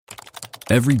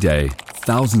Every day,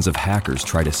 thousands of hackers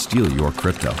try to steal your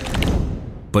crypto.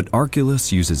 But Arculus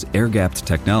uses air-gapped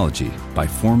technology by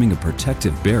forming a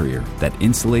protective barrier that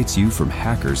insulates you from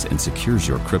hackers and secures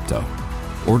your crypto.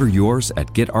 Order yours at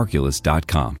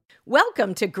getarculus.com.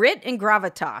 Welcome to Grit and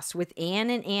Gravitas with Ann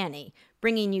and Annie,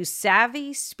 bringing you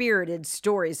savvy, spirited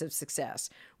stories of success.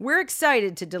 We're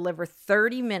excited to deliver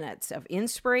 30 minutes of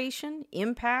inspiration,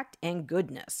 impact, and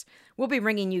goodness. We'll be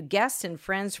bringing you guests and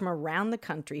friends from around the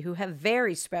country who have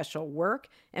very special work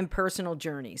and personal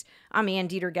journeys. I'm Ann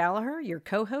Dieter Gallagher, your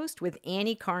co-host with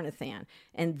Annie Carnathan,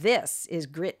 and this is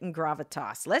Grit and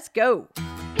Gravitas. Let's go!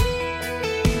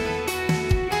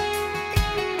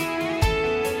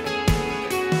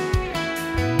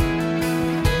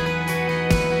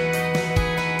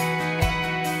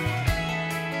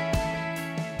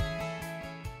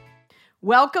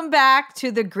 Welcome back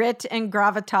to the Grit and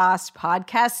Gravitas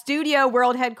podcast studio,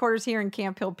 world headquarters here in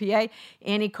Camp Hill, PA.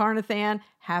 Annie Carnathan,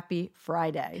 happy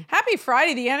Friday. Happy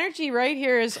Friday. The energy right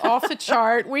here is off the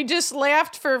chart. We just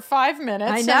laughed for 5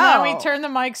 minutes. I know. And then we turned the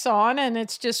mics on, and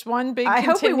it's just one big I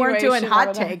hope we weren't doing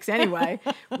hot takes anyway.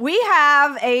 We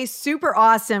have a super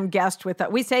awesome guest with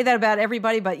us. We say that about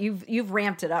everybody, but you've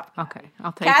ramped it up. Okay,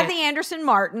 I'll take it. Kathy Anderson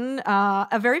Martin,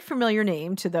 a very familiar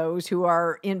name to those who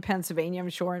are in Pennsylvania, I'm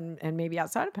sure, and maybe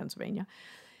outside of Pennsylvania.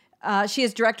 She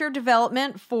is Director of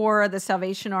Development for the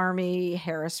Salvation Army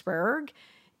Harrisburg.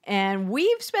 And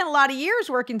we've spent a lot of years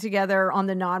working together on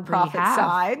the nonprofit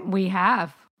side. We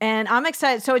have. And I'm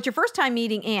excited. So it's your first time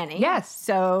meeting Annie. Yes.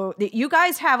 So you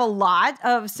guys have a lot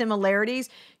of similarities.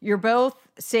 You're both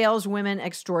saleswomen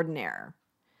extraordinaire.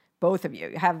 Both of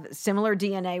you have similar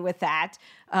DNA with that.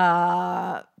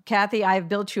 Kathy, I've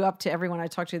built you up to everyone I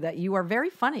talk to that you are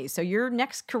very funny. So your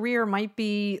next career might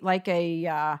be like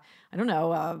a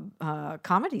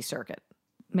comedy circuit.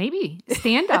 Maybe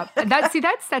stand up. That's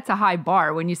a high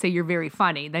bar when you say you're very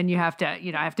funny. Then you have to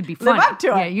be funny. Live up to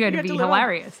it. Yeah, you got to be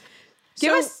hilarious.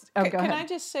 Give us. Oh, go can ahead. I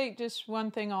just say just one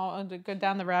thing? I'll go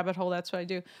down the rabbit hole. That's what I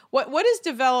do. What does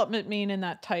development mean in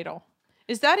that title?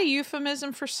 Is that a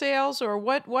euphemism for sales, or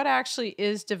what actually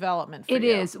is development for you? It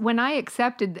is. When I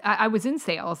accepted, I was in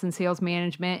sales and sales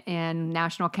management and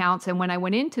national accounts. And when I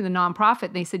went into the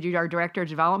nonprofit, they said, you're our director of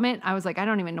development. I was like, I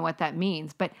don't even know what that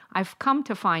means. But I've come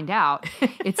to find out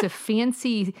it's a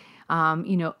fancy,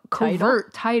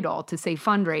 covert title to say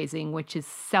fundraising, which is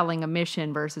selling a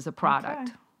mission versus a product.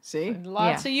 Okay. See?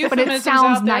 Lots of But it euphemisms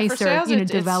sounds out there nicer, for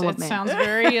sales. development. It sounds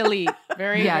very elite.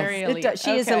 Very, Yes. very elite.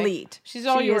 She is elite. She's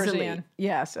all She yours, is elite. Ann.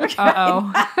 Yes. Okay.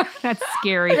 Uh-oh. That's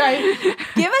scary. Right.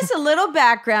 Give us a little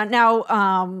background.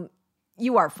 Now,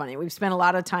 you are funny. We've spent a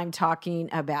lot of time talking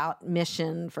about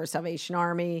mission for Salvation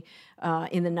Army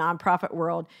in the nonprofit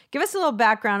world. Give us a little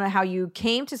background on how you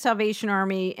came to Salvation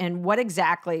Army and what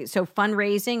exactly. So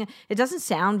fundraising, it doesn't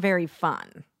sound very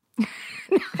fun.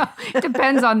 No, it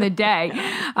depends on the day.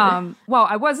 Well,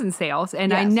 I was in sales,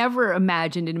 and I Yes. never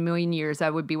imagined in a million years I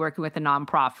would be working with a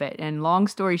nonprofit. And long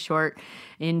story short,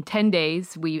 in 10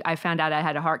 days, I found out I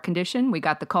had a heart condition. We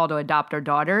got the call to adopt our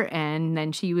daughter, and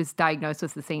then she was diagnosed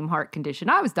with the same heart condition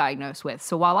I was diagnosed with.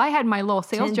 So while I had my little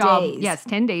sales 10 job, days. yes,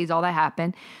 10 days, all that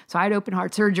happened. So I had open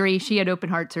heart surgery. She had open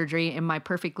heart surgery, and my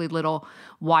perfectly little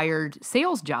wired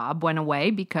sales job went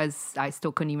away because I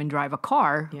still couldn't even drive a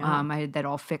car. Yeah. I had that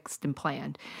all fixed and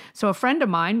planned. So a friend of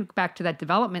mine, back to that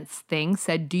development thing,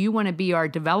 said, do you want to be our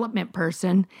development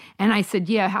person? And I said,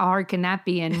 yeah, how hard can that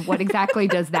be? And what exactly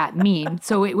does that mean?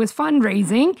 So it was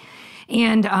fundraising.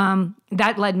 And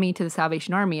that led me to the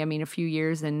Salvation Army. I mean, a few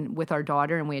years and with our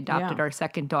daughter, and we adopted our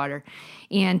second daughter.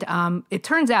 And it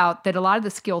turns out that a lot of the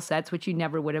skill sets, which you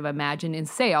never would have imagined in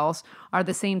sales, are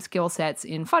the same skill sets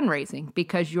in fundraising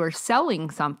because you're selling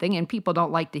something, and people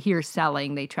don't like to hear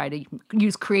selling. They try to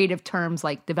use creative terms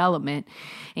like development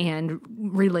and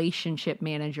relationship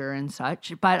manager and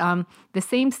such. But the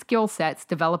same skill sets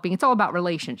developing, it's all about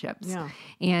relationships. Yeah.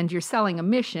 And you're selling a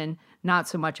mission, not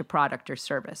so much a product or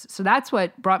service. So that's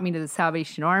what brought me to the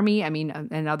Salvation Army,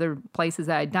 and other places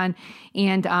that I'd done.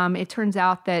 And it turns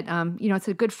out that, it's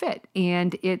a good fit.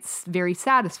 And it's very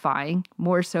satisfying,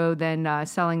 more so than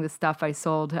selling the stuff I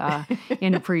sold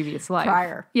in a previous life.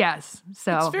 Prior. Yes.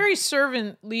 So It's very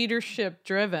servant leadership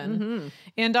driven. Mm-hmm.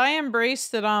 And I embrace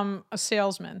that I'm a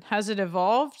salesman. Has it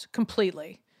evolved?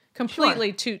 Completely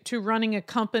to running a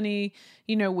company,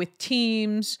 with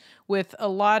teams, with a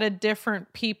lot of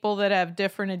different people that have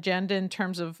different agenda in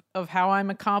terms of how I'm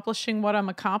accomplishing what I'm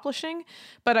accomplishing.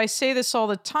 But I say this all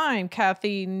the time,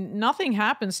 Kathy, nothing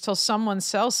happens till someone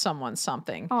sells someone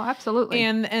something. Oh, absolutely.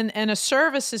 And a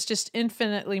service is just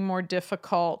infinitely more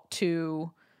difficult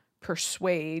to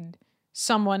persuade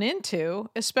someone into,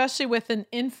 especially with an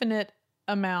infinite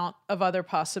amount of other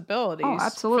possibilities for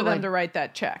absolutely. them to write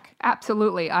that check.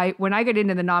 Absolutely. When I got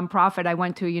into the nonprofit, I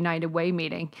went to a United Way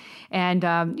meeting, and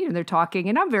they're talking,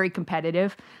 and I'm very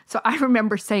competitive. So I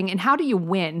remember saying, "And how do you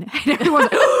win?" And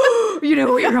everyone's like,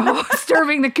 you're all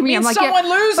stirring the community. I'm like, someone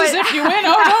loses if you win.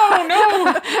 Oh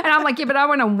no. And I'm like, yeah, but I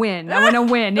want to win. I want to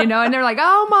win, And they're like,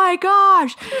 oh my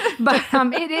gosh. But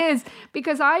it is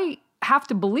because I have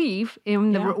to believe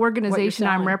in the organization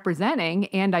I'm representing,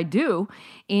 and I do.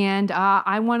 And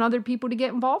I want other people to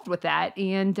get involved with that.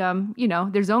 And,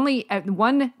 there's only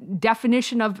one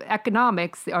definition of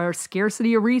economics, or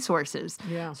scarcity of resources.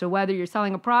 Yeah. So whether you're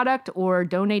selling a product or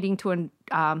donating to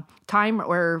time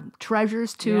or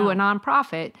treasures to a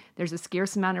nonprofit, there's a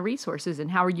scarce amount of resources. And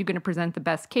how are you going to present the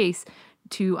best case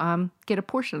to get a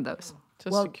portion of those?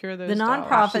 To secure those the dollars.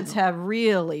 nonprofits have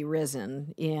really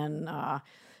risen in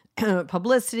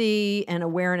publicity and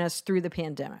awareness through the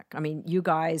pandemic. I mean, you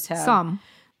guys have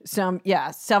some,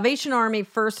 Salvation Army,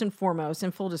 first and foremost,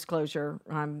 in full disclosure,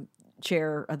 I'm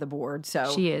chair of the board.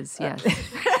 So she is, yes.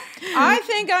 I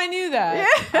think I knew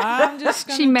that. I'm just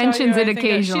gonna she mentions tell you, it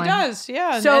occasionally. She does,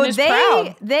 yeah. So and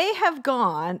proud. they have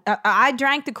gone. I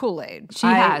drank the Kool-Aid. She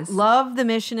has. Love the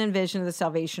mission and vision of the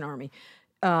Salvation Army.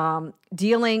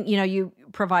 Dealing, you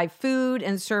provide food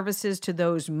and services to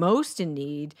those most in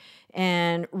need,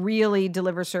 and really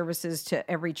deliver services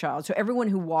to every child. So everyone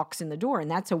who walks in the door,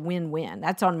 and that's a win-win.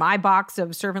 That's on my box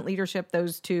of servant leadership.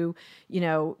 Those two,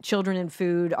 children and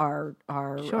food are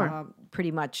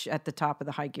pretty much at the top of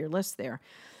the high gear list there.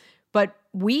 But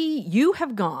you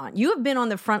have been on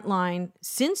the front line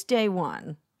since day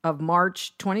one of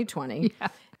March 2020. Yeah.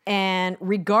 And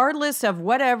regardless of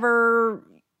whatever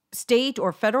state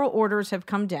or federal orders have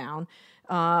come down,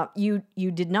 you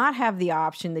did not have the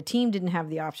option. The team didn't have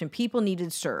the option. People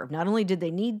needed served. Not only did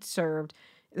they need served,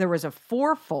 there was a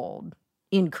fourfold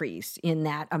increase in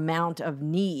that amount of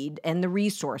need and the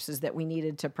resources that we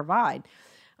needed to provide.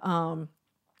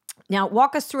 Now,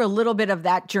 walk us through a little bit of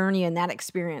that journey and that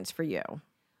experience for you.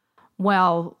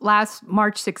 Well, last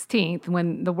March 16th,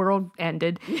 when the world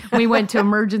ended, we went to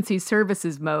emergency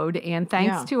services mode. And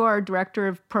thanks to our director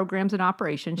of programs and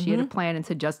operations, she had a plan and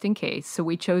said, just in case. So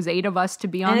we chose 8 of us to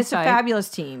be on site. And it's a fabulous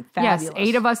team. Fabulous. Yes,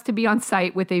 8 of us to be on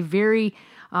site with a very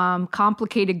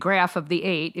complicated graph of the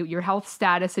 8, your health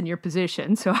status and your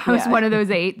position. So I was one of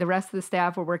those 8. The rest of the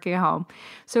staff were working at home.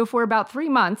 So for about 3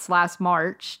 months, last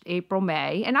March, April,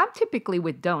 May, and I'm typically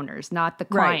with donors, not the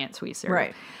clients we serve.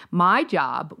 Right. My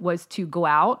job was to go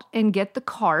out and get the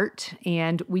cart,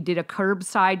 and we did a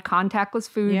curbside contactless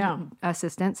food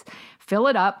assistance, fill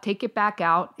it up, take it back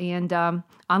out, and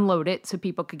unload it so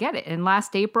people could get it. And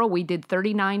last April, we did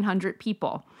 3,900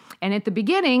 people. And at the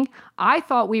beginning, I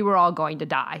thought we were all going to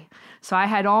die. So I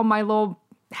had all my little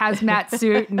hazmat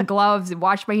suit and gloves and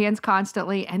washed my hands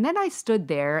constantly. And then I stood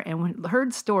there and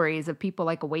heard stories of people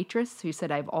like a waitress who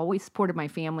said, I've always supported my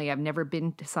family. I've never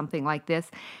been to something like this.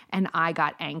 And I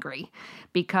got angry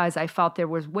because I felt there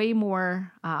was way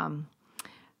more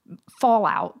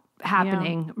fallout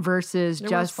happening versus there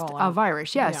just a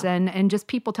virus. Yes. Yeah. And just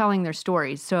people telling their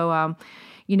stories. So,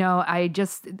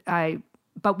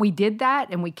 but we did that,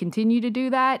 and we continue to do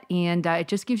that, and it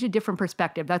just gives you a different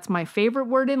perspective. That's my favorite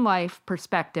word in life,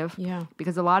 perspective. Yeah.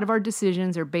 Because a lot of our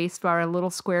decisions are based on our little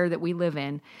square that we live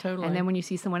in. Totally. And then when you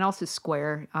see someone else's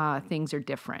square, things are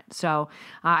different. So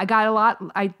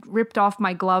I ripped off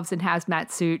my gloves and hazmat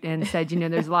suit and said,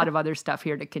 there's a lot of other stuff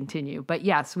here to continue. But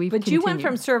yes, we've continued. You went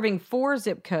from serving 4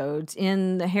 zip codes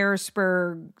in the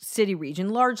Harrisburg city region,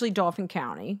 largely Dauphin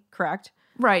County, correct?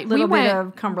 Right. Little bit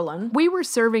of Cumberland. We were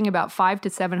serving about 500 to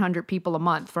 700 people a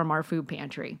month from our food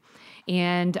pantry,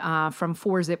 and from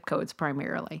 4 zip codes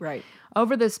primarily. Right.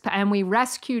 And we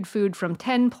rescued food from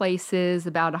 10 places,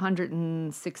 about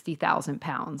 160,000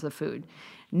 pounds of food.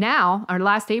 Now, our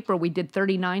last April, we did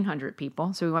 3,900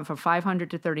 people. So we went from 500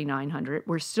 to 3,900.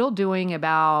 We're still doing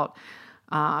about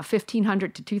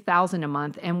 1,500 to 2,000 a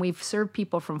month, and we've served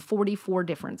people from 44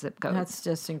 different zip codes. That's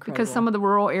just incredible. Because some of the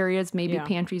rural areas, maybe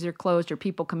pantries are closed, or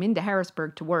people come into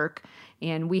Harrisburg to work,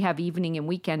 and we have evening and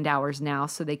weekend hours now,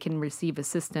 so they can receive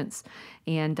assistance.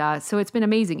 And so it's been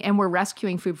amazing. And we're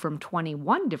rescuing food from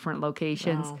 21 different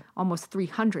locations, almost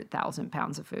 300,000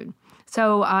 pounds of food.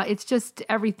 So it's just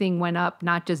everything went up,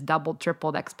 not just doubled,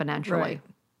 tripled exponentially. Right.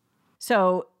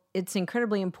 So it's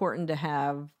incredibly important to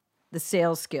have the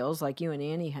sales skills like you and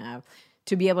Annie have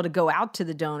to be able to go out to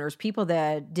the donors, people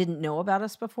that didn't know about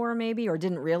us before maybe, or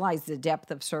didn't realize the depth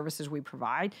of services we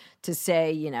provide, to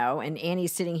say, and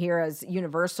Annie's sitting here as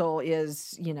Universal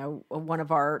is, one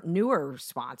of our newer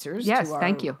sponsors. Yes,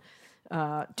 thank you. To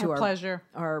our pleasure.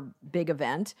 Our big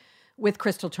event. with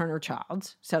Crystal Turner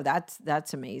Childs. So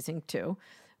that's amazing too.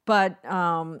 But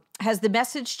has the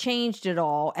message changed at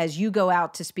all as you go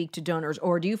out to speak to donors,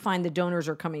 or do you find the donors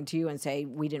are coming to you and say,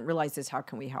 we didn't realize this, how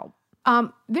can we help?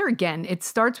 There again, it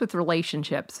starts with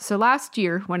relationships. So last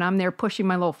year, when I'm there pushing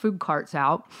my little food carts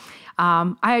out,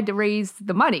 I had to raise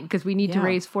the money because we need to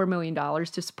raise $4 million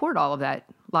to support all of that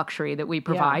luxury that we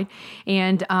provide.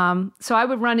 And so I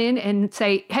would run in and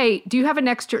say, hey, do you have an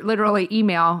extra, literally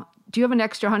email, do you have an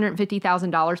extra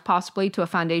 $150,000 possibly to a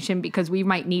foundation because we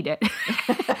might need it?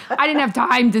 I didn't have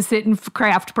time to sit and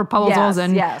craft proposals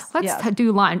let's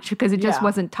do lunch because it just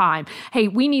wasn't time. Hey,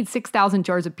 we need 6,000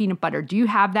 jars of peanut butter. Do you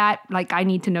have that? Like, I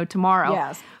need to know tomorrow.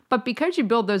 Yes. But because you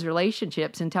build those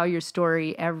relationships and tell your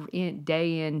story every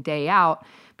day in, day out,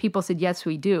 people said, yes,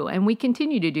 we do. And we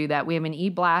continue to do that. We have an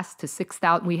e-blast to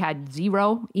 6,000. We had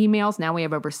 0 emails. Now we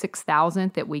have over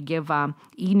 6,000 that we give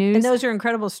e-news. And those are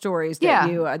incredible stories that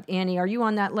you, Annie, are you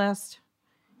on that list?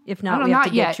 If not, we have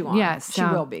to get you on. Yes. She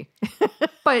will be.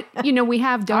 But, we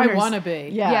have donors. I want to be.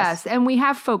 Yes. And we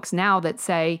have folks now that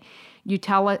say, you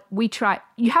tell it, we try,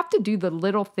 you have to do the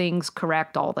little things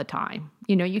correct all the time.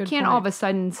 You can't all of a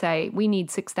sudden say, we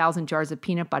need 6,000 jars of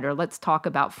peanut butter. Let's talk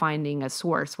about finding a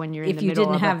source when you're in the middle of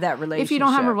If you didn't have that relationship. If you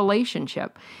don't have a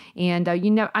relationship. And,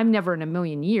 I've never in a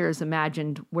million years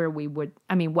imagined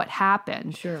what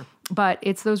happened. Sure. But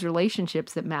it's those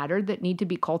relationships that matter that need to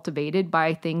be cultivated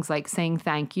by things like saying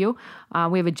thank you.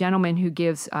 We have a gentleman who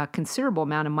gives a considerable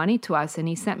amount of money to us, and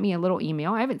he sent me a little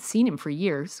email. I haven't seen him for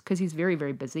years because he's very,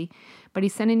 very busy. But he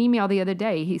sent an email the other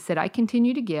day. He said, I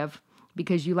continue to give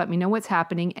because you let me know what's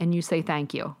happening and you say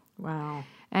thank you. Wow.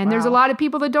 And there's a lot of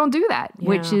people that don't do that,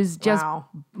 which is just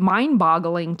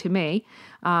mind-boggling to me.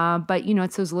 But,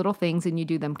 it's those little things, and you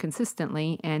do them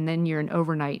consistently, and then you're an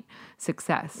overnight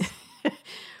success.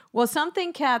 Well,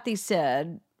 something Kathy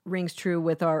said rings true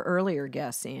with our earlier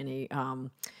guest, Annie,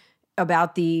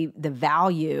 about the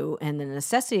value and the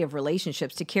necessity of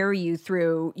relationships to carry you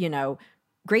through,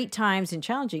 great times and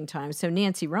challenging times. So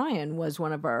Nancy Ryan was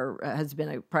one of our, has been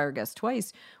a prior guest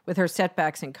twice with her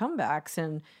setbacks and comebacks.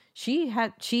 And she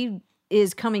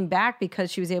is coming back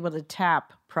because she was able to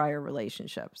tap prior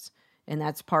relationships. And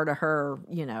that's part of her,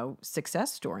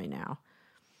 success story now.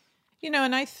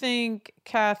 And I think,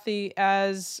 Kathy,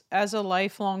 as a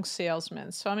lifelong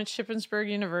salesman, so I'm at Shippensburg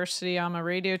University, I'm a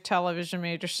radio television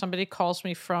major. Somebody calls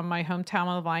me from my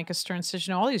hometown of Lancaster and says,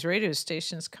 all these radio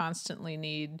stations constantly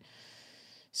need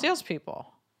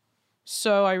salespeople.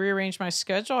 So I rearranged my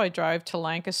schedule. I drive to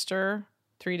Lancaster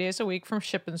 3 days a week from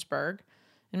Shippensburg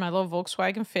in my little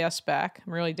Volkswagen Fastback.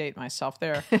 I'm really dating myself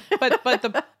there.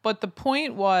 But the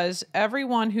point was,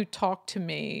 everyone who talked to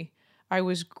me, I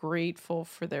was grateful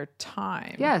for their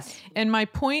time. Yes. And my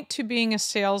point to being a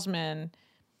salesman,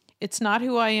 it's not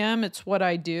who I am, it's what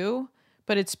I do,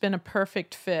 but it's been a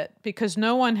perfect fit because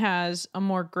no one has a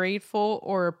more grateful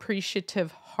or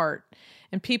appreciative heart.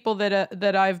 And people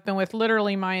that I've been with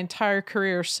literally my entire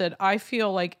career said, I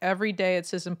feel like every day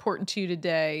it's as important to you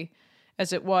today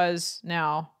as it was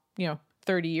now,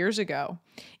 30 years ago.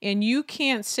 And you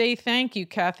can't say thank you,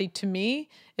 Kathy, to me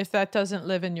if that doesn't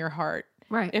live in your heart.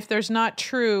 Right. If there's not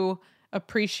true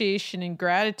appreciation and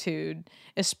gratitude,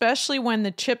 especially when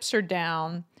the chips are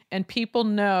down and people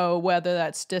know whether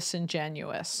that's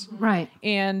disingenuous. Right.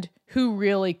 And who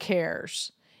really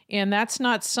cares. And that's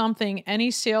not something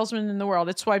any salesman in the world,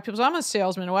 it's why people say, I'm a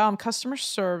salesman. Well, I'm customer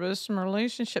service, I'm a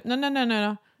relationship.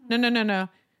 No.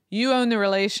 You own the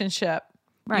relationship.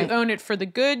 Right. You own it for the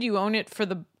good, you own it for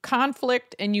the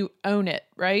conflict, and you own it,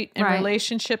 right? And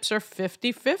relationships are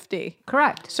 50-50.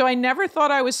 Correct. So I never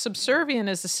thought I was subservient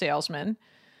as a salesman,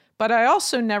 but I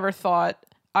also never thought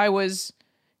I was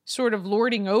sort of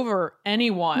lording over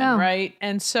anyone, right?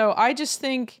 And so I just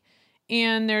think,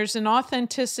 and there's an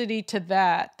authenticity to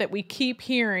that we keep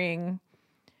hearing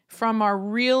from our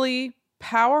really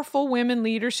powerful women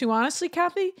leaders who honestly,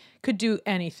 Kathy, could do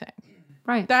anything.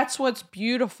 Right. That's what's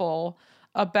beautiful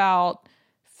about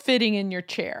fitting in your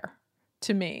chair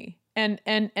to me. And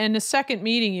the second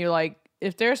meeting, you're like,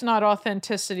 if there's not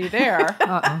authenticity there,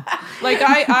 like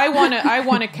I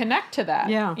want to connect to that.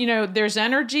 Yeah. There's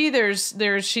energy, there's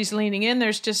she's leaning in,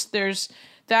 there's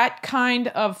that kind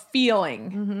of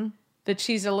feeling that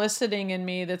she's eliciting in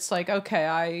me that's like,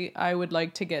 okay, I would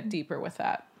like to get deeper with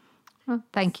that. Well,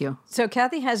 thank you. So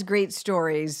Kathy has great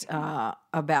stories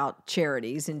about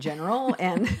charities in general,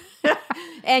 and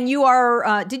and you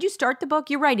are. Did you start the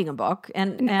book? You're writing a book,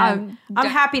 and I'm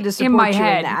happy to support in my you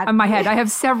head. in that. In my head, I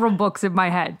have several books in my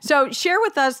head. So share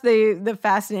with us the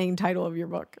fascinating title of your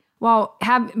book. Well,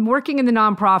 working in the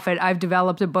nonprofit, I've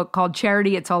developed a book called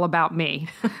Charity, It's All About Me,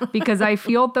 because I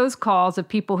field those calls of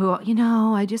people who,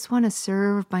 I just want to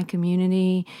serve my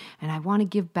community and I want to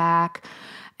give back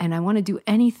and I want to do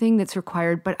anything that's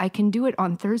required, but I can do it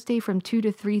on Thursday from 2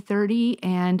 to 3:30,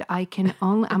 and I can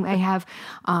only, I have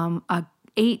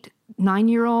 8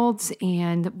 9-year-olds,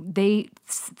 and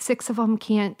 6 of them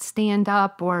can't stand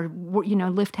up or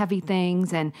lift heavy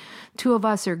things, and 2 of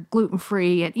us are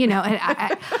gluten-free,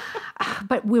 and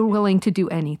but we're willing to do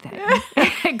anything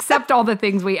except all the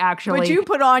things we actually. But you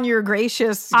put on your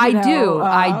gracious, I do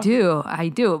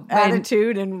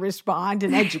attitude and respond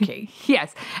and educate.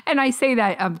 Yes, and I say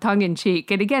that tongue in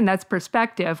cheek, and again, that's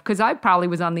perspective, because I probably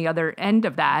was on the other end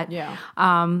of that. Yeah.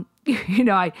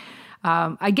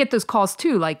 I get those calls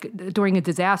too, like during a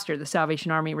disaster, the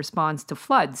Salvation Army responds to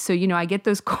floods. So, I get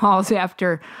those calls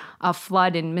after a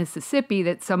flood in Mississippi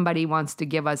that somebody wants to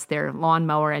give us their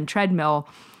lawnmower and treadmill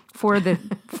for the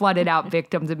flooded out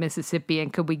victims of Mississippi.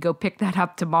 And could we go pick that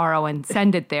up tomorrow and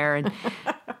send it there? And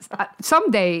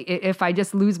someday, if I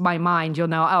just lose my mind, you'll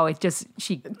know,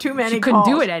 she couldn't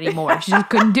do it anymore. She just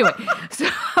couldn't do it.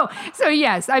 So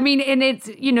yes, I mean, and it's,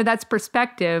 that's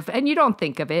perspective, and you don't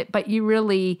think of it, but you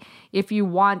really, if you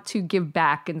want to give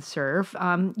back and serve,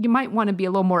 you might want to be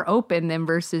a little more open than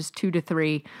versus 2 to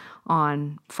 3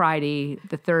 on Friday,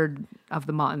 the 3rd of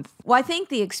the month. Well, I think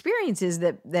the experience is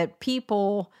that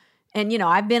people, and,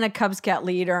 I've been a Cub Scout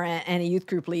leader and a youth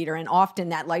group leader, and often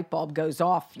that light bulb goes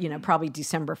off, probably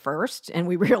December 1st. And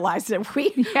we realize that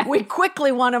we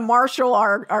quickly want to marshal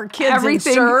our kids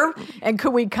Everything. and serve. And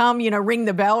could we come, ring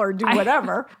the bell or do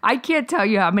whatever? I can't tell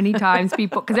you how many times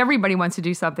people, because everybody wants to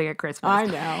do something at Christmas. I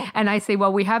know. And I say,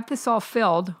 well, we have this all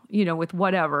filled, with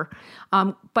whatever.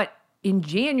 But in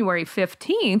January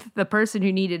 15th, the person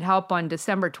who needed help on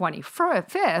December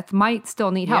 25th might still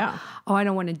need help. Yeah. Oh, I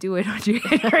don't want to do it on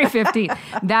January 15th.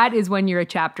 That is when you're a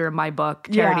chapter in my book,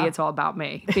 Charity, It's All About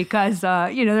Me. Because,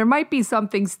 there might be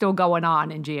something still going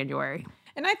on in January.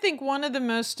 And I think one of the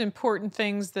most important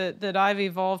things that I've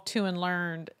evolved to and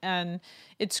learned, and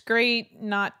it's great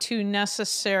not to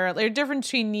necessarily, there's a difference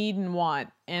between need and want.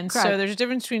 And Correct. So there's a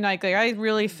difference between like I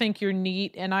really think you're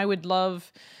neat, and I would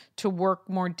love to work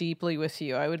more deeply with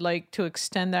you. I would like to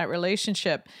extend that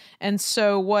relationship. And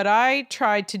so what I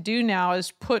try to do now is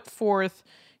put forth,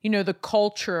 the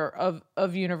culture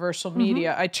of Universal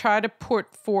Media. I try to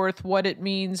put forth what it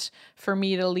means for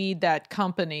me to lead that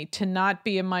company, to not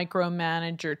be a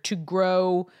micromanager, to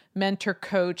grow, mentor,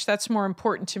 coach. That's more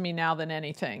important to me now than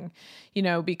anything,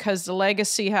 because the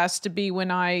legacy has to be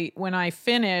when I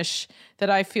finish,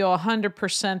 that I feel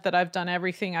 100% that I've done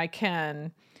everything I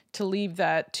can to leave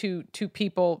that to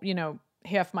people,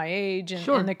 half my age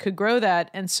and that could grow that.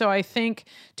 And so I think,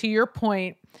 to your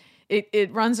point,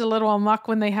 it runs a little amok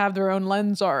when they have their own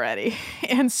lens already.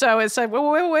 And so it's like,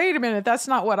 well, wait a minute, that's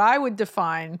not what I would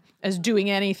define as doing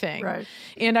anything. Right.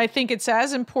 And I think it's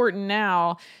as important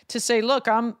now to say, look,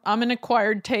 I'm an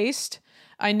acquired taste.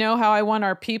 I know how I want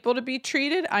our people to be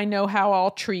treated. I know how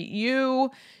I'll treat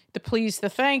you. The please, the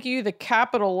thank you, the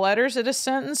capital letters at a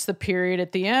sentence, the period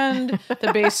at the end,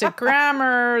 the basic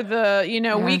grammar,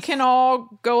 yes. We can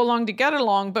all go along to get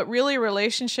along, but really a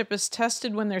relationship is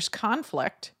tested when there's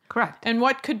conflict. Correct. And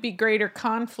what could be greater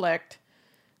conflict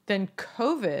than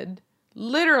COVID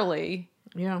literally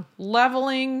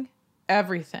leveling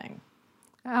everything?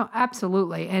 Oh,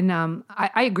 absolutely. And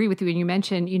I agree with you. And you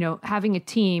mentioned, having a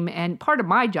team, and part of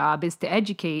my job is to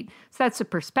educate. So that's a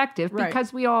perspective,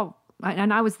 because we all,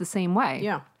 and I was the same way.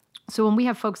 Yeah. So when we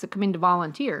have folks that come in to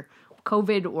volunteer,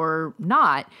 COVID or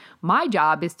not, my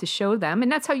job is to show them,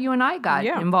 and that's how you and I got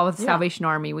involved with the Salvation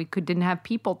Army. We didn't have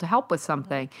people to help with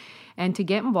something, and to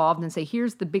get involved and say,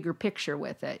 here's the bigger picture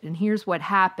with it, and here's what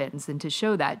happens, and to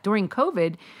show that. During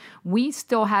COVID, we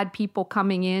still had people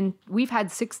coming in. We've had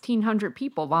 1,600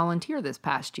 people volunteer this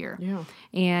past year. Yeah.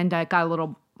 And it got a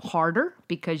little harder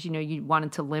because, you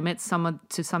wanted to limit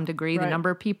to some degree the number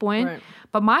of people in. Right.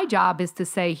 But my job is to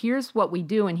say, here's what we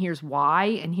do, and here's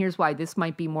why this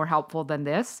might be more helpful than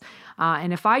this.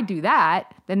 And if I do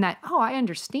that, then I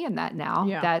understand that now.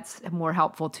 Yeah. That's more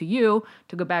helpful to you,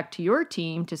 to go back to your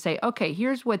team to say, okay,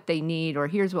 here's what they need, or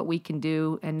here's what we can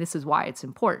do, and this is why it's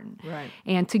important. Right.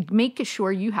 And to make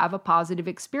sure you have a positive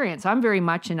experience. I'm very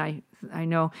much, and I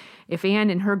know if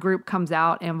Ann and her group comes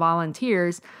out and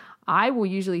volunteers, I will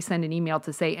usually send an email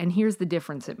to say, and here's the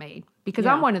difference it made. Because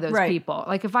I'm one of those people.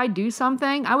 Like, if I do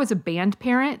something, I was a band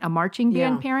parent, a marching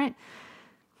band parent.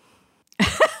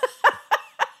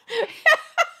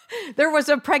 There was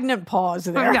a pregnant pause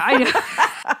there.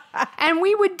 And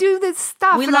we would do this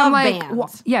stuff. We and love I'm like,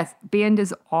 bands. Yes, band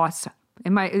is awesome.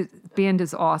 Band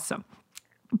is awesome.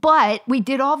 But we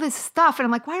did all this stuff, and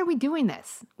I'm like, why are we doing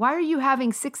this? Why are you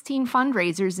having 16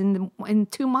 fundraisers in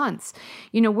 2 months?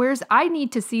 I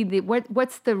need to see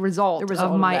what's the result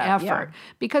of my effort.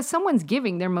 Because someone's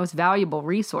giving their most valuable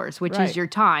resource, which is your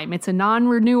time. It's a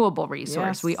non-renewable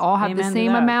resource. Yes. We all have the Amen to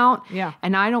same that. amount, Yeah.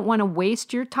 and I don't want to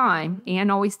waste your time. Ann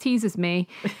always teases me.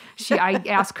 I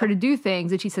ask her to do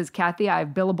things, and she says, Kathy, I have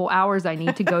billable hours I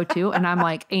need to go to. And I'm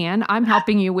like, Ann, I'm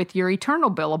helping you with your eternal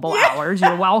billable hours.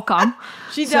 You're welcome.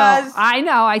 She does. I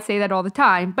know. I say that all the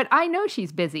time. But I know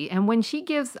she's busy. And when she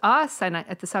gives us and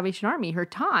at the Salvation Army her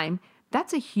time,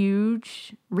 that's a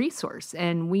huge resource.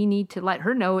 And we need to let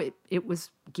her know it was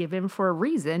given for a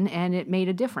reason and it made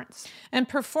a difference. And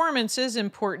performance is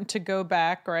important to go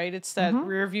back, right? It's that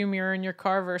rear view mirror in your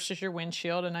car versus your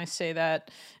windshield. And I say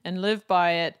that and live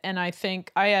by it. And I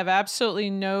think I have absolutely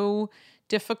no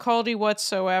difficulty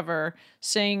whatsoever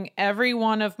saying every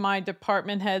one of my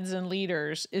department heads and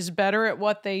leaders is better at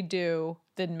what they do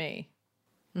than me.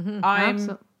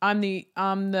 I'm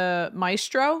the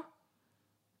maestro.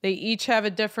 They each have a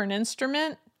different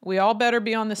instrument. We all better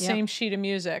be on the same sheet of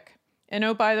music. And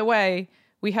oh, by the way,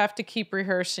 we have to keep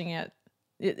rehearsing it.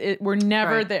 We're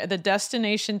never there. The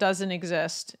destination doesn't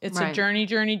exist. It's a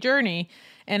journey.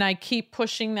 And I keep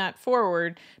pushing that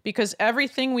forward because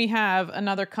everything we have,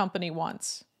 another company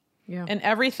wants. Yeah. And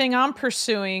everything I'm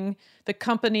pursuing, the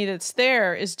company that's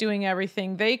there is doing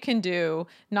everything they can do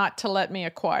not to let me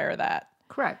acquire that.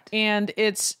 Correct. And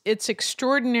it's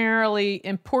extraordinarily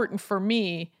important for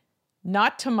me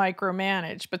not to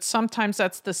micromanage, but sometimes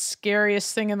that's the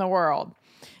scariest thing in the world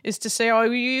is to say, oh,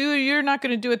 you're not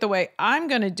going to do it the way I'm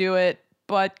going to do it,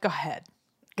 but go ahead.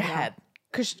 Go ahead.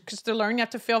 Because they're learning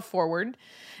not to fail forward.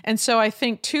 And so I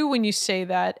think, too, when you say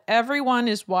that, everyone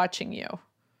is watching you.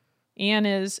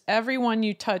 Everyone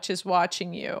you touch is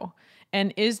watching you.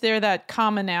 And is there that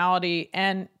commonality?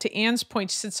 And to Ann's point,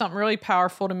 she said something really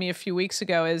powerful to me a few weeks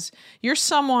ago is, you're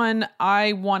someone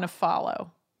I want to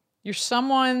follow. You're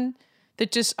someone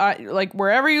that just, like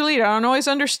wherever you lead, I don't always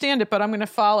understand it, but I'm going to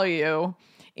follow you.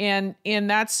 And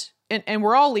that's, and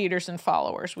we're all leaders and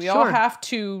followers. We all have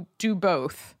to do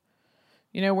both.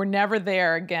 We're never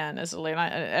there again as a leader.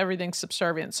 Everything's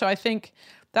subservient. So I think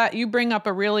that you bring up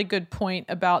a really good point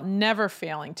about never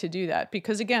failing to do that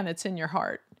because, again, it's in your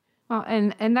heart. Well,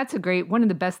 and that's one of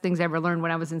the best things I ever learned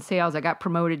when I was in sales. I got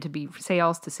promoted to be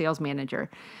sales manager.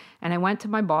 And I went to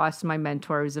my boss, my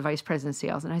mentor, who was the vice president of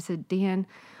sales. And I said, Dan,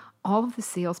 all of the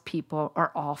salespeople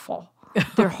are awful.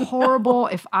 They're horrible.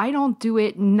 If I don't do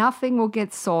it, nothing will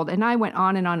get sold. And I went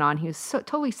on and on and on. He was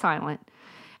totally silent.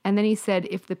 And then he said,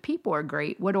 if the people are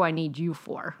great, what do I need you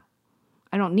for?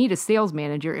 I don't need a sales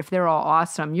manager if they're all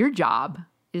awesome. Your job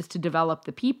is to develop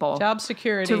the people. Job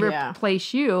security. To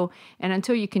replace you. And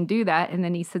until you can do that, and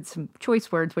then he said some choice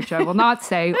words, which I will not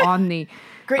say on the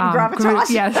Grit and gravitas.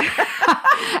 Yes.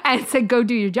 And said, go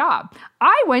do your job.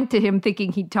 I went to him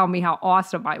thinking he'd tell me how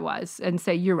awesome I was and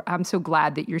say, I'm so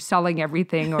glad that you're selling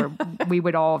everything or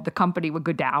the company would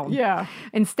go down. Yeah.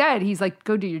 Instead, he's like,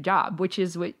 go do your job, which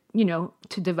is what,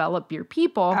 to develop your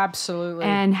people. Absolutely.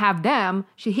 And have them.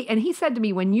 And he said to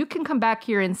me, when you can come back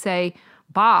here and say,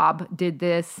 Bob did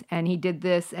this and he did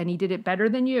this and he did it better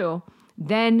than you,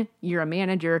 then you're a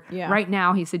manager. Yeah. Right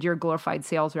now, he said, you're a glorified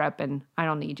sales rep and I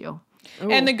don't need you.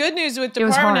 Ooh. And the good news with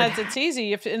department heads, it's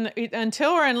easy. Until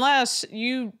or unless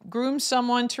you groom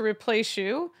someone to replace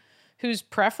you who's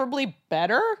preferably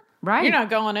better, right? You're not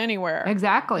going anywhere.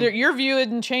 Exactly. Your view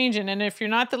isn't changing. And if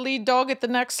you're not the lead dog at the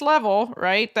next level,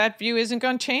 right, that view isn't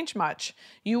going to change much.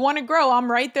 You want to grow.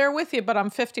 I'm right there with you, but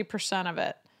I'm 50% of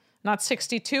it. Not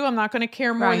 62. I'm not going to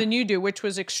care more than you do, which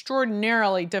was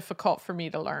extraordinarily difficult for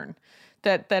me to learn.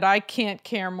 That I can't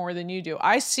care more than you do.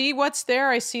 I see what's there.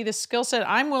 I see the skill set.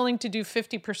 I'm willing to do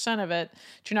 50% of it,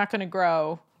 but you're not going to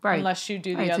grow unless you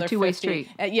do the other 50. It's a two-way street.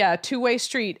 A two-way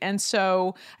street. And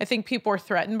so I think people are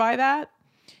threatened by that.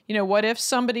 What if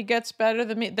somebody gets better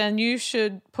than me? Then you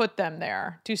should put them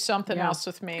there. Do something else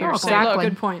with me. Or say, look,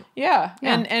 good point. Yeah.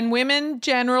 And women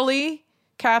generally,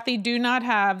 Kathy, do not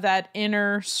have that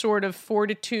inner sort of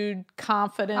fortitude,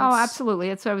 confidence. Oh, absolutely.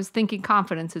 That's what I was thinking.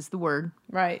 Confidence is the word.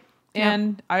 Right.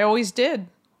 And I always did.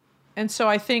 And so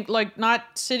I think, not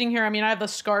sitting here, I have the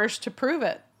scars to prove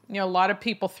it. A lot of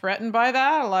people threatened by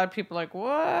that. A lot of people like,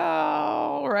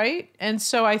 well, right? And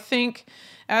so I think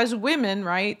as women,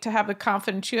 right, to have the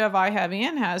confidence you have, I have,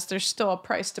 Ann has, there's still a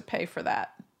price to pay for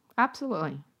that.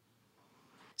 Absolutely.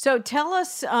 So tell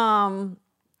us,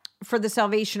 for the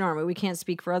Salvation Army, we can't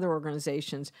speak for other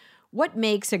organizations, what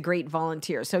makes a great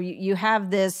volunteer? So you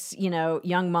have this,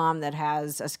 young mom that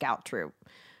has a scout troop.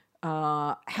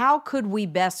 how could we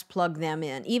best plug them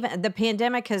in? Even the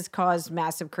pandemic has caused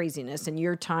massive craziness, and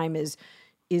your time is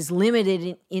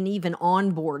limited in even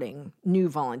onboarding new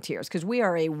volunteers because we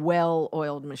are a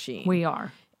well-oiled machine. We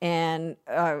are. And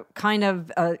we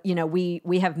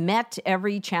have met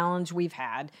every challenge we've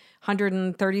had.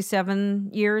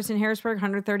 137 years in Harrisburg,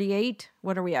 138.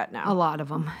 What are we at now? A lot of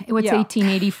them. What's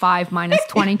 1885 minus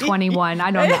 2021?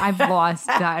 I don't know. I've lost.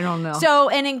 I don't know. So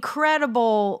an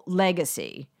incredible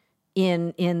legacy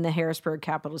in the Harrisburg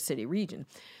Capital City region.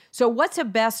 So what's the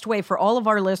best way for all of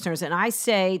our listeners? And I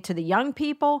say to the young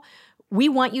people, we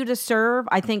want you to serve.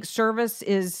 I think service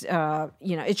is,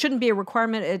 it shouldn't be a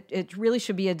requirement. It really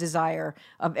should be a desire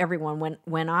of everyone.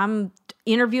 When I'm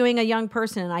interviewing a young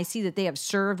person and I see that they have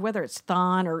served, whether it's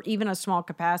Thon or even a small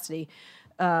capacity,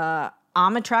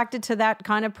 I'm attracted to that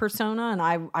kind of persona, and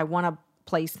I want to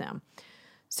place them.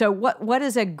 So what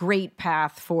is a great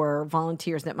path for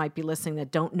volunteers that might be listening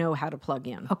that don't know how to plug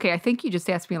in? Okay, I think you just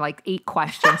asked me like 8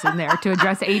 questions in there to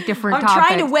address 8 different I'm topics.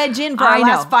 trying to wedge in for our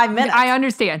last 5 minutes. I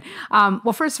understand.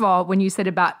 Well, first of all, when you said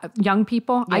about young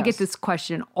people, Yes. I get this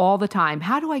question all the time.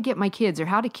 How do I get my kids, or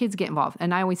how do kids get involved?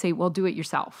 And I always say, well, do it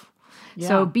yourself. Yeah.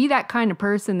 So be that kind of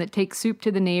person that takes soup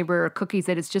to the neighbor or cookies,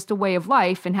 that it's just a way of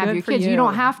life, and have Good your for kids. You you.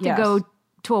 don't have to Yes. go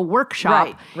to a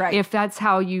workshop Right. if that's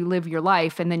how you live your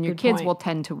life, and then your Good kids point. will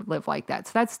tend to live like that.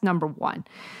 So that's number 1.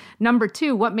 Number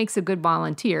 2, what makes a good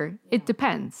volunteer? It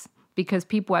depends, because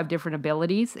people have different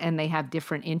abilities and they have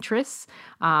different interests.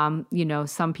 Some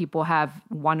people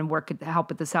want to work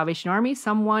help at the Salvation Army,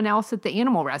 someone else at the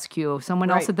animal rescue, someone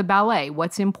else Right. at the ballet.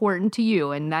 What's important to you?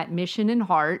 And that mission and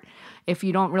heart, if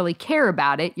you don't really care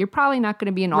about it, you're probably not going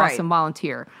to be an Right. awesome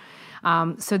volunteer.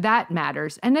 So that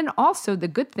matters. And then also the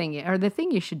good thing, or the thing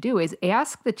you should do, is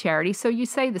ask the charity. So you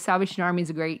say the Salvation Army is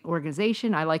a great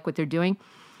organization. I like what they're doing.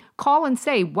 Call and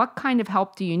say, what kind of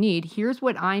help do you need? Here's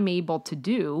what I'm able to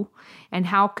do, and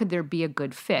how could there be a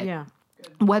good fit? Yeah.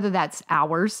 Whether that's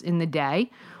hours in the day,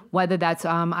 whether that's,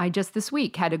 I just this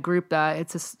week had a group,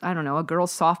 it's a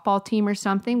girls softball team or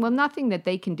something. Well, nothing that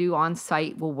they can do on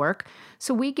site will work.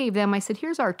 So we gave them, I said,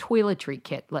 here's our toiletry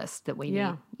kit list that we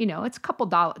Yeah. need. It's a couple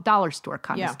dollar store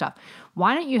kind Yeah. of stuff.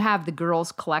 Why don't you have the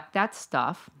girls collect that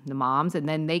stuff, the moms, and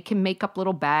then they can make up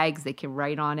little bags. They can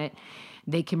write on it.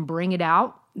 They can bring it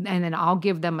out, and then I'll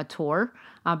give them a tour.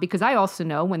 Because I also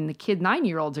know when the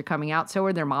 9-year-olds are coming out, so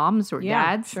are their moms or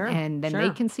Yeah, dads, sure, and then sure. they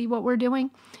can see what we're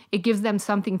doing. It gives them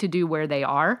something to do where they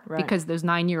are, Right. because those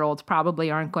 9-year-olds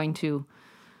probably aren't going to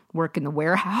work in the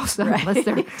warehouse unless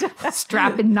they're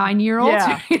strapping 9-year-olds.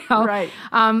 Yeah, right.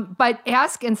 But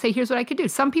ask and say, here's what I could do.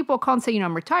 Some people call and say,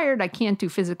 I'm retired, I can't do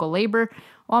physical labor.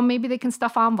 Well, maybe they can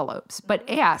stuff envelopes. But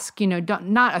ask, don't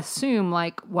not assume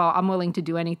like, well, I'm willing to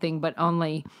do anything, but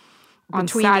only on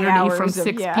Between the Saturday hours from of-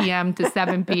 6 yeah. p.m. to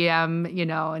 7 p.m.,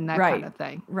 and that Right. kind of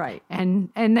thing. Right. And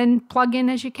then plug in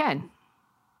as you can.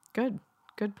 Good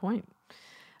point.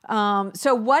 Do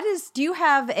you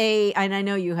have and I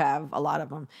know you have a lot of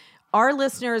them. Our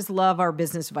listeners love our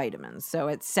business vitamins. So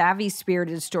it's Savvy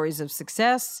Spirited Stories of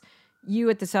Success. You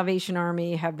at the Salvation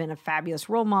Army have been a fabulous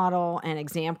role model and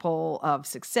example of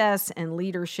success and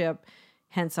leadership.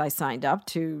 Hence, I signed up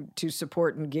to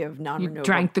support and give non-renewable.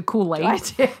 Drank the Kool-Aid. I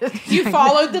did. You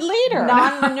followed the leader.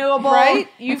 Non-renewable. Right?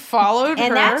 You followed her.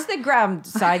 And that's I'm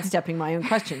sidestepping my own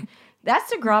question. That's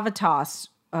the gravitas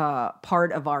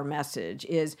part of our message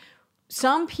is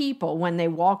some people, when they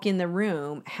walk in the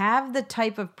room, have the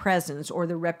type of presence or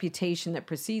the reputation that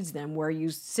precedes them where you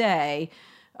say,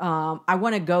 I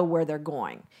want to go where they're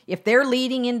going. If they're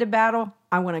leading into battle,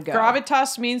 I want to go.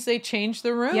 Gravitas means they change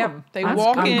the room. Yep. They That's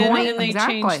walk good. in Going- and they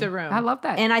exactly. change the room. I love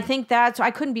that. And I think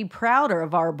I couldn't be prouder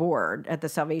of our board at the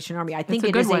Salvation Army. I think a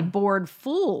it good is a one. board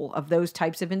full of those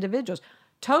types of individuals.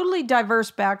 Totally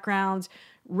diverse backgrounds,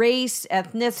 race,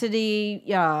 ethnicity,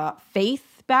 faith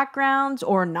backgrounds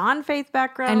or non-faith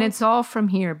backgrounds. And it's all from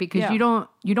here, because Yeah.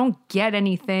 you don't get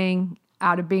anything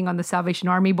out of being on the Salvation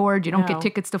Army board. You don't No. get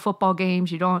tickets to football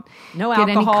games. You don't no get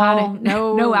alcohol, any kind of,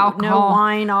 no alcohol. no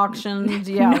wine auctions.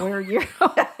 Yeah, where you're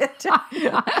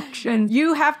action.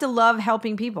 you have to love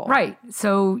helping people. Right.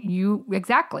 So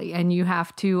exactly. And you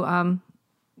have to,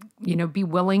 be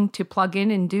willing to plug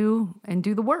in and do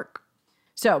the work.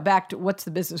 So back to what's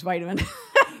the business vitamin?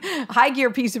 High gear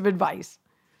piece of advice.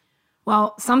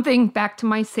 Well, something back to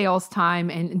my sales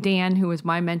time, and Dan, who was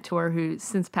my mentor, who's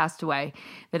since passed away,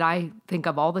 that I think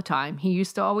of all the time. He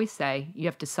used to always say, you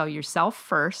have to sell yourself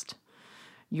first,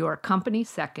 your company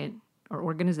second, or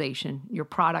organization, your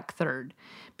product third.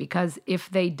 Because if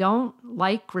they don't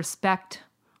like, respect,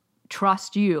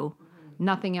 trust you,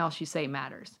 nothing else you say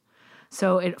matters.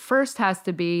 So it first has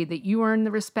to be that you earn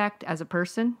the respect as a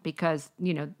person because,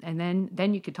 and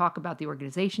then you could talk about the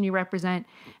organization you represent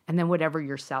and then whatever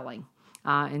you're selling.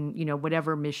 And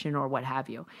whatever mission or what have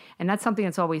you. And that's something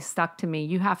that's always stuck to me.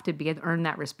 You have to earn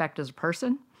that respect as a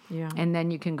person. Yeah. And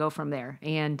then you can go from there.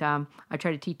 And I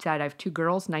try to teach that. I have 2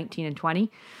 girls, 19 and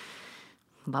 20.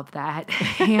 Love that.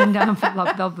 And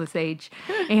love this age.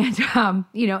 And,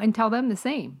 and tell them the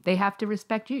same. They have to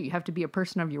respect you. You have to be a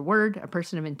person of your word, a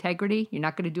person of integrity. You're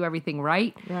not going to do everything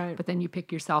right. But then you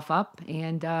pick yourself up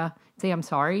and say, I'm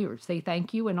sorry, or say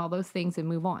thank you and all those things and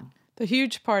move on. The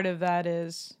huge part of that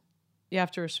is you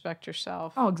have to respect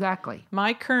yourself. Oh, exactly.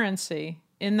 My currency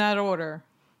in that order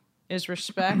is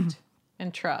respect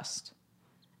and trust.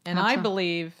 And I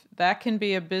believe that can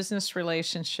be a business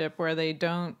relationship where they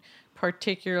don't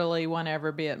particularly want to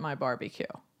ever be at my barbecue.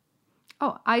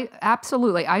 Oh,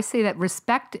 absolutely. I say that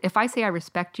respect, if I say I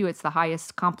respect you, it's the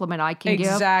highest compliment I can give.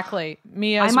 Exactly.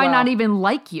 Me as well. I might not even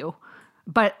like you,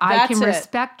 but I can That's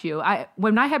respect you.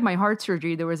 When I had my heart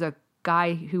surgery, there was a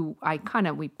guy who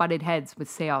we butted heads with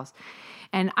sales.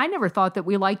 And I never thought that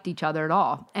we liked each other at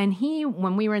all. And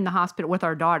when we were in the hospital with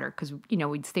our daughter, because,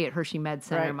 we'd stay at Hershey Med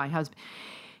Center, Right. my husband,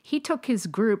 he took his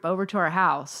group over to our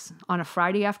house on a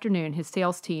Friday afternoon, his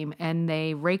sales team, and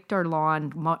they raked our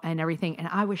lawn and everything. And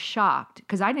I was shocked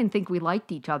because I didn't think we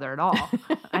liked each other at all.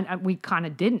 And we kind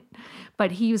of didn't.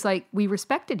 But he was like, we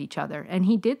respected each other. And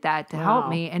he did that to help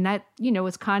me. And that,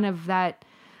 was kind of that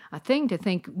a thing to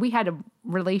think. We had a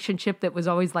relationship that was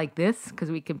always like this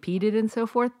because we competed and so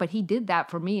forth. But he did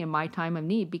that for me in my time of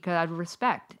need because I had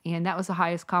respect. And that was the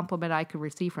highest compliment I could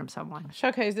receive from someone.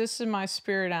 Showcase, this is my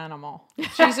spirit animal.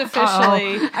 She's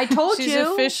officially, I told she's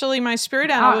you. officially my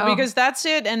spirit animal because that's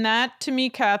it. And that, to me,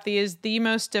 Kathy, is the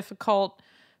most difficult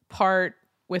part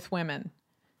with women.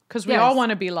 Because we all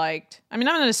want to be liked. I mean,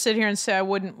 I'm going to sit here and say I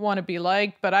wouldn't want to be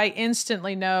liked, but I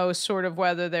instantly know sort of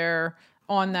whether they're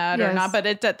on that or not.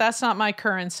 But that's not my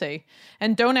currency.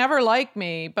 And don't ever like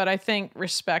me, but I think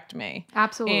respect me.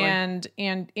 Absolutely.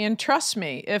 And trust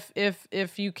me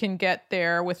if you can get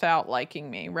there without liking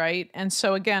me, right? And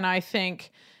so again, I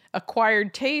think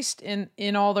acquired taste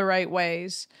in all the right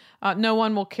ways, no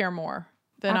one will care more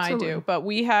than Absolutely. I do. But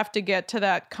we have to get to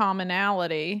that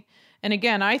commonality. And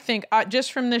again, I think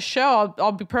just from this show,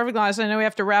 I'll be perfectly honest, I know we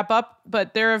have to wrap up,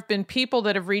 but there have been people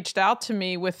that have reached out to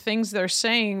me with things they're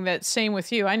saying that, same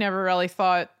with you, I never really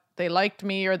thought they liked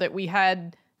me or that we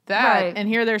had that. Right. And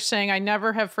here they're saying, I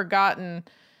never have forgotten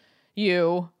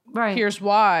you. Right. Here's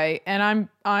why. And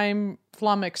I'm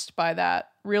flummoxed by that,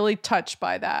 really touched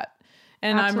by that.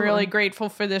 And Absolutely. I'm really grateful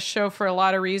for this show for a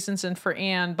lot of reasons and for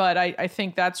Ann, but I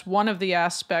think that's one of the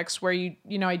aspects where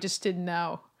I just didn't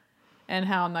know. And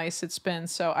how nice it's been.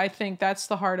 So I think that's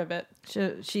the heart of it.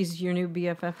 She's your new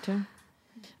BFF too?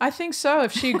 I think so,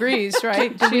 if she agrees,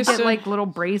 right? Do we get like little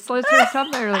bracelets or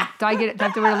something? Or do I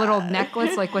have to wear a little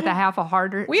necklace like with a half a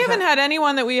heart? We haven't had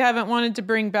anyone that we haven't wanted to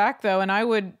bring back though, and I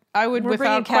would We're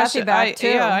without Kathy question. back too.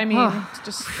 Yeah, I mean,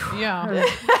 just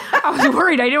I was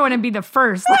worried. I didn't want to be the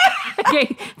first.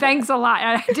 Okay, thanks a lot.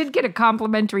 I did get a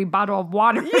complimentary bottle of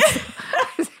water.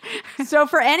 So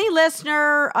for any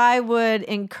listener, I would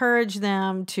encourage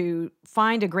them to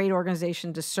find a great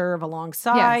organization to serve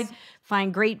alongside,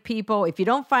 find great people. If you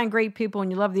don't find great people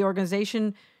and you love the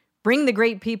organization, bring the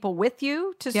great people with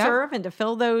you to serve and to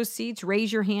fill those seats.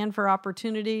 Raise your hand for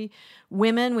opportunity.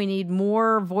 Women, we need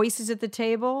more voices at the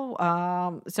table.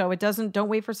 So don't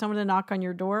wait for someone to knock on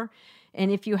your door. And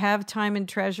if you have time and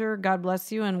treasure, God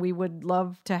bless you. And we would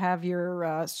love to have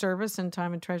your service and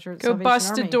time and treasure at go Salvation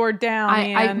bust Army. a door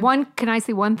down. Can I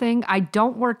say one thing? I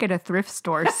don't work at a thrift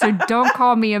store, so don't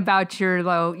call me about your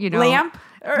lamp,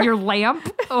 your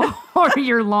lamp, or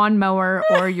your lawnmower,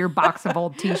 or your box of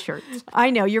old T-shirts.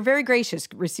 I know you're very gracious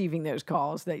receiving those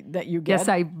calls that you get. Yes,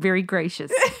 I'm very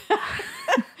gracious.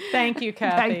 Thank you,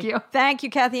 Kathy. Thank you. Thank you,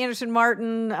 Kathy Anderson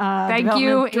Martin. Thank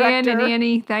you, Ann and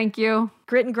Annie. Thank you.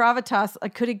 Grit and Gravitas.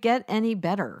 Could it get any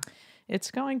better?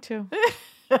 It's going to.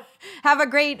 Have a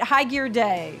great high gear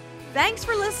day. Thanks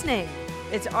for listening.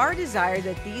 It's our desire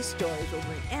that these stories will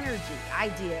bring energy,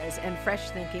 ideas, and fresh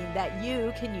thinking that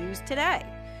you can use today.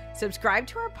 Subscribe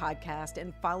to our podcast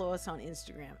and follow us on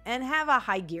Instagram. And have a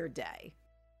high gear day.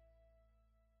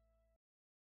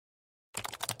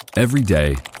 Every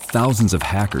day, thousands of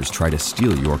hackers try to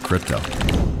steal your crypto.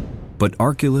 But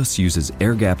Arculus uses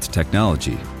air-gapped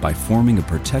technology by forming a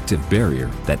protective barrier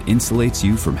that insulates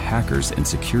you from hackers and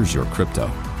secures your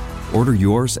crypto. Order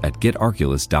yours at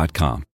getarculus.com.